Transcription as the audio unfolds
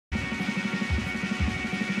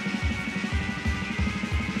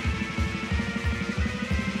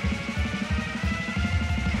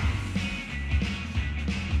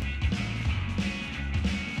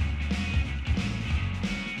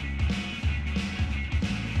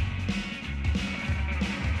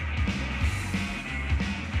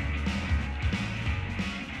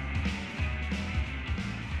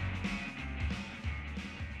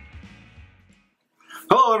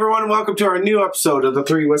everyone, welcome to our new episode of the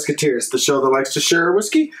Three Whiskateers, the show that likes to share a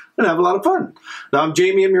whiskey and have a lot of fun. Now, I'm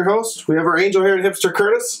Jamie, I'm your host. We have our angel-haired hipster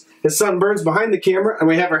Curtis, his son Burns behind the camera, and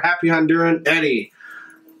we have our happy Honduran Eddie.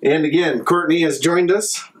 And again, Courtney has joined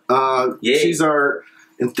us. She's our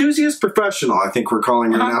enthusiast professional, I think we're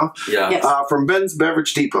calling her now. Yeah. Yes. From Ben's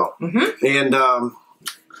Beverage Depot. And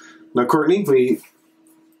now, Courtney, we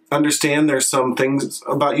understand there's some things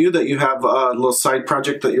about you that you have a little side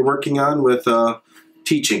project that you're working on with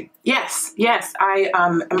teaching. Yes. I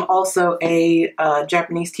am also a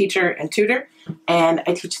Japanese teacher and tutor, and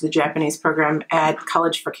I teach the Japanese program at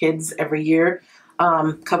College for Kids every year.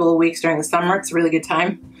 A couple of weeks during the summer. It's a really good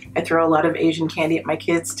time. I throw a lot of Asian candy at my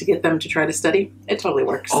kids to get them to try to study. It totally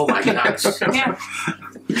works. Oh my gosh. Yeah.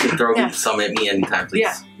 You can throw some at me anytime, please.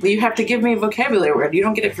 Yeah. Well, you have to give me a vocabulary word. You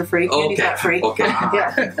don't get it for free. Candy's not free. Okay.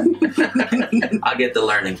 Yeah. I'll get the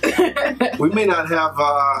learning. We may not have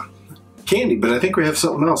candy, but I think we have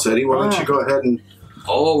something else, Eddie. Why don't you go ahead and...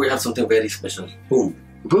 Oh, we have something very special. Boom.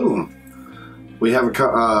 Boom. We have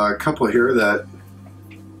a couple here that...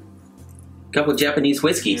 Couple Japanese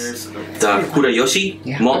whiskeys. The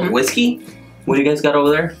Kurayoshi malt whiskey. What do you guys got over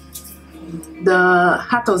there? The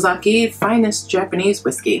Hatozaki, finest Japanese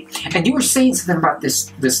whiskey. And you were saying something about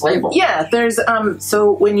this label. Yeah, there's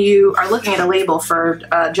so when you are looking at a label for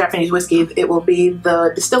Japanese whiskey, it will be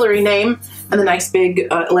the distillery name and the nice big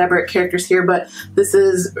elaborate characters here, but this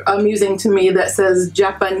is amusing to me that says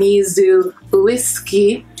Japanese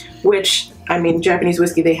whiskey, which, I mean, Japanese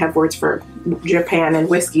whiskey, they have words for Japan and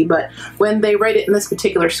whiskey, but when they write it in this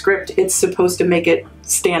particular script, it's supposed to make it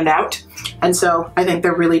stand out. And so I think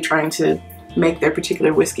they're really trying to make their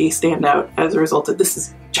particular whiskey stand out as a result of this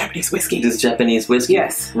is Japanese whiskey. This is Japanese whiskey?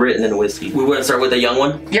 Yes. Written in whiskey. We want to start with the young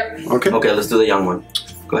one? Yep. Okay. Okay, let's do the young one.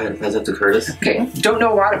 Go ahead, pass it to Curtis. Okay. Don't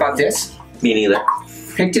know a lot about this. Me neither.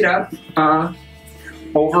 Picked it up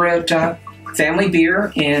over at Family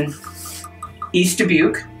Beer in East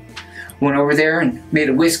Dubuque. Went over there and made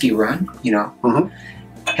a whiskey run, you know.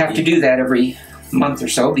 Have to do that every month or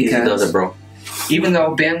so because Easy does it, bro. even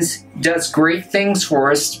though Ben's does great things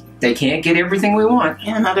for us, they can't get everything we want.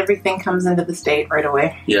 Yeah, not everything comes into the state right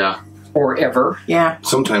away. Yeah. Or ever. Yeah.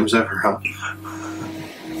 Sometimes ever, huh?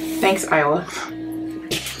 Thanks, Iowa.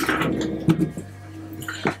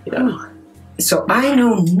 Yeah. So I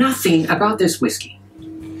know nothing about this whiskey.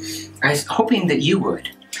 I was hoping that you would.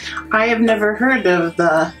 I have never heard of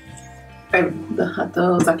the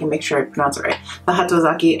Hatozaki, make sure I pronounce it right. The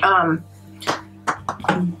Hatozaki.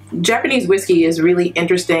 Japanese whiskey is really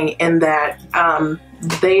interesting in that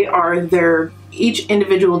each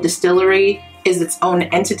individual distillery is its own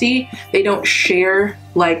entity. They don't share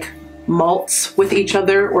like malts with each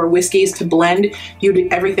other or whiskeys to blend. You do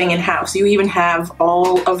everything in-house. You even have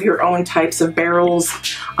all of your own types of barrels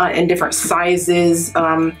in different sizes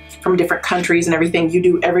from different countries and everything. You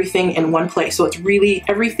do everything in one place. So it's really,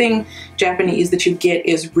 everything Japanese that you get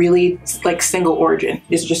is really like single origin.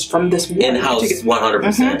 It's just from this one in-house,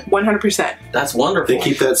 100%. 100%. That's wonderful. They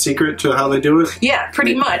keep that secret to how they do it? Yeah,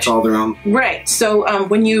 pretty much. It's all their own. Right. So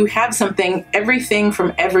when you have something, everything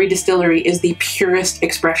from every distillery is the purest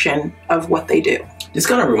expression of what they do. This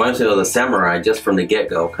kind of reminds me of the samurai just from the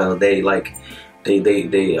get-go, because they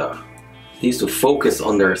used to focus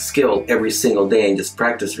on their skill every single day and just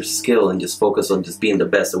practice their skill and just focus on just being the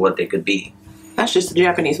best of what they could be. That's just the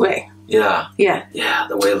Japanese way. Yeah. Yeah. Yeah,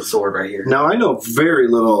 the way of the sword right here. Now, I know very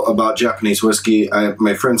little about Japanese whiskey.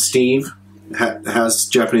 My friend Steve has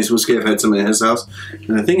Japanese whiskey. I've had some in his house.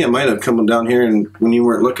 And I think I might have come down here, and when you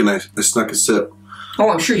weren't looking, I snuck a sip. Oh,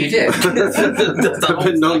 I'm sure you did. I've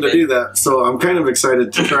been known to do that, so I'm kind of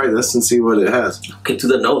excited to try this and see what it has. Okay, to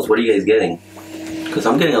the nose, what are you guys getting? Because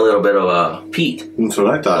I'm getting a little bit of peat. That's what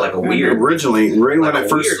I thought. Like a weird... Originally, right like when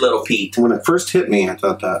weird little peat. When it first hit me, I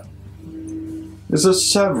thought that. Does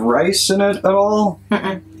this have rice in it at all?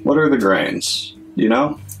 What are the grains? Do you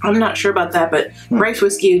know? I'm not sure about that, but rice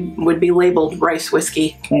whiskey would be labeled rice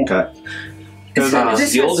whiskey. Okay.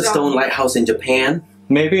 The oldest stone lighthouse in Japan.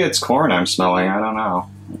 Maybe it's corn I'm smelling. I don't know.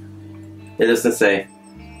 It doesn't say.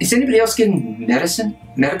 Is anybody else getting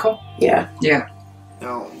medical? Yeah. Yeah.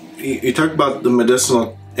 Now, you talk about the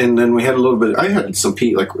medicinal, and then we had a little bit. I had some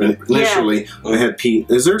peat, like initially. I had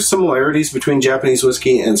peat. Is there similarities between Japanese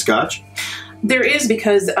whiskey and Scotch? There is,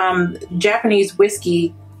 because Japanese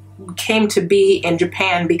whiskey came to be in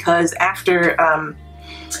Japan because after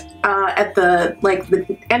at the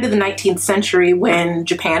end of the 19th century, when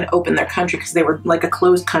Japan opened their country, because they were like a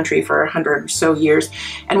closed country for 100 or so years,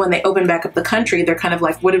 and when they opened back up the country, they're kind of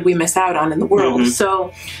like, what did we miss out on in the world?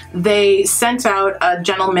 So they sent out a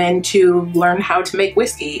gentleman to learn how to make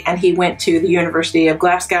whiskey, and he went to the University of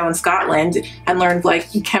Glasgow in Scotland and learned like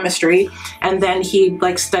chemistry, and then he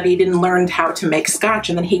like studied and learned how to make scotch,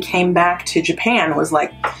 and then he came back to Japan, was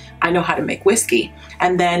like, I know how to make whiskey.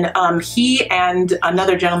 And then he and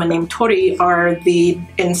another gentleman named Tori are the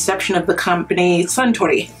inception of the company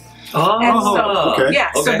Suntory. Oh, okay.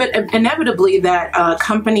 Yeah, so but inevitably that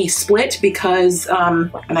company split because,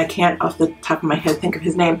 and I can't off the top of my head think of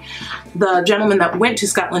his name, the gentleman that went to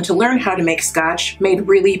Scotland to learn how to make scotch made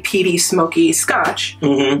really peaty, smoky scotch,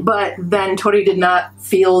 but then Tori did not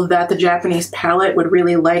feel that the Japanese palate would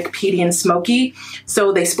really like peaty and smoky,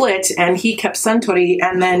 so they split, and he kept Suntory,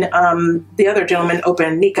 and then the other gentleman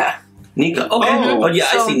opened Nika. Nika. Okay. Oh, yeah,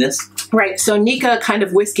 I've seen this. Right, so Nika kind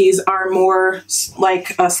of whiskeys are more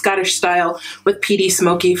like a Scottish style with peaty,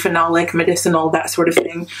 smoky, phenolic, medicinal, that sort of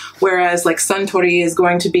thing. Whereas like Suntory is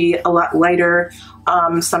going to be a lot lighter,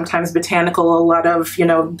 sometimes botanical, a lot of, you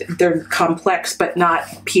know, they're complex, but not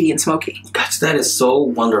peaty and smoky. Gosh, that is so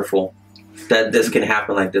wonderful that this can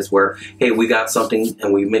happen like this where, hey, we got something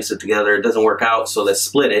and we mix it together. It doesn't work out, so let's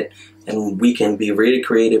split it. And we can be really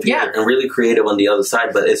creative here and really creative on the other side,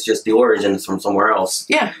 but it's just the origin is from somewhere else.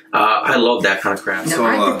 Yeah. I love that kind of craft. Now, So,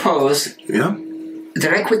 I propose Yeah.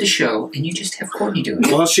 that I quit the show and you just have Courtney do it.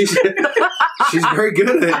 Well, she's very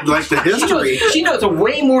good at like the history. She knows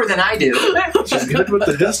way more than I do. She's good with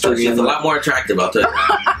the history. She's a lot more attractive, I'll tell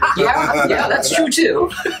you. Yeah, that's true too.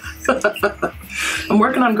 I'm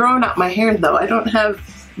working on growing out my hair, though. I don't have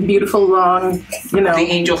beautiful, long, you know. The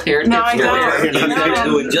angel hair. No, I You're don't.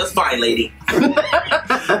 doing just fine, lady.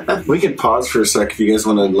 We can pause for a sec if you guys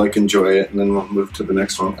want to like enjoy it, and then we'll move to the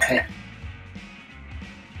next one. Okay.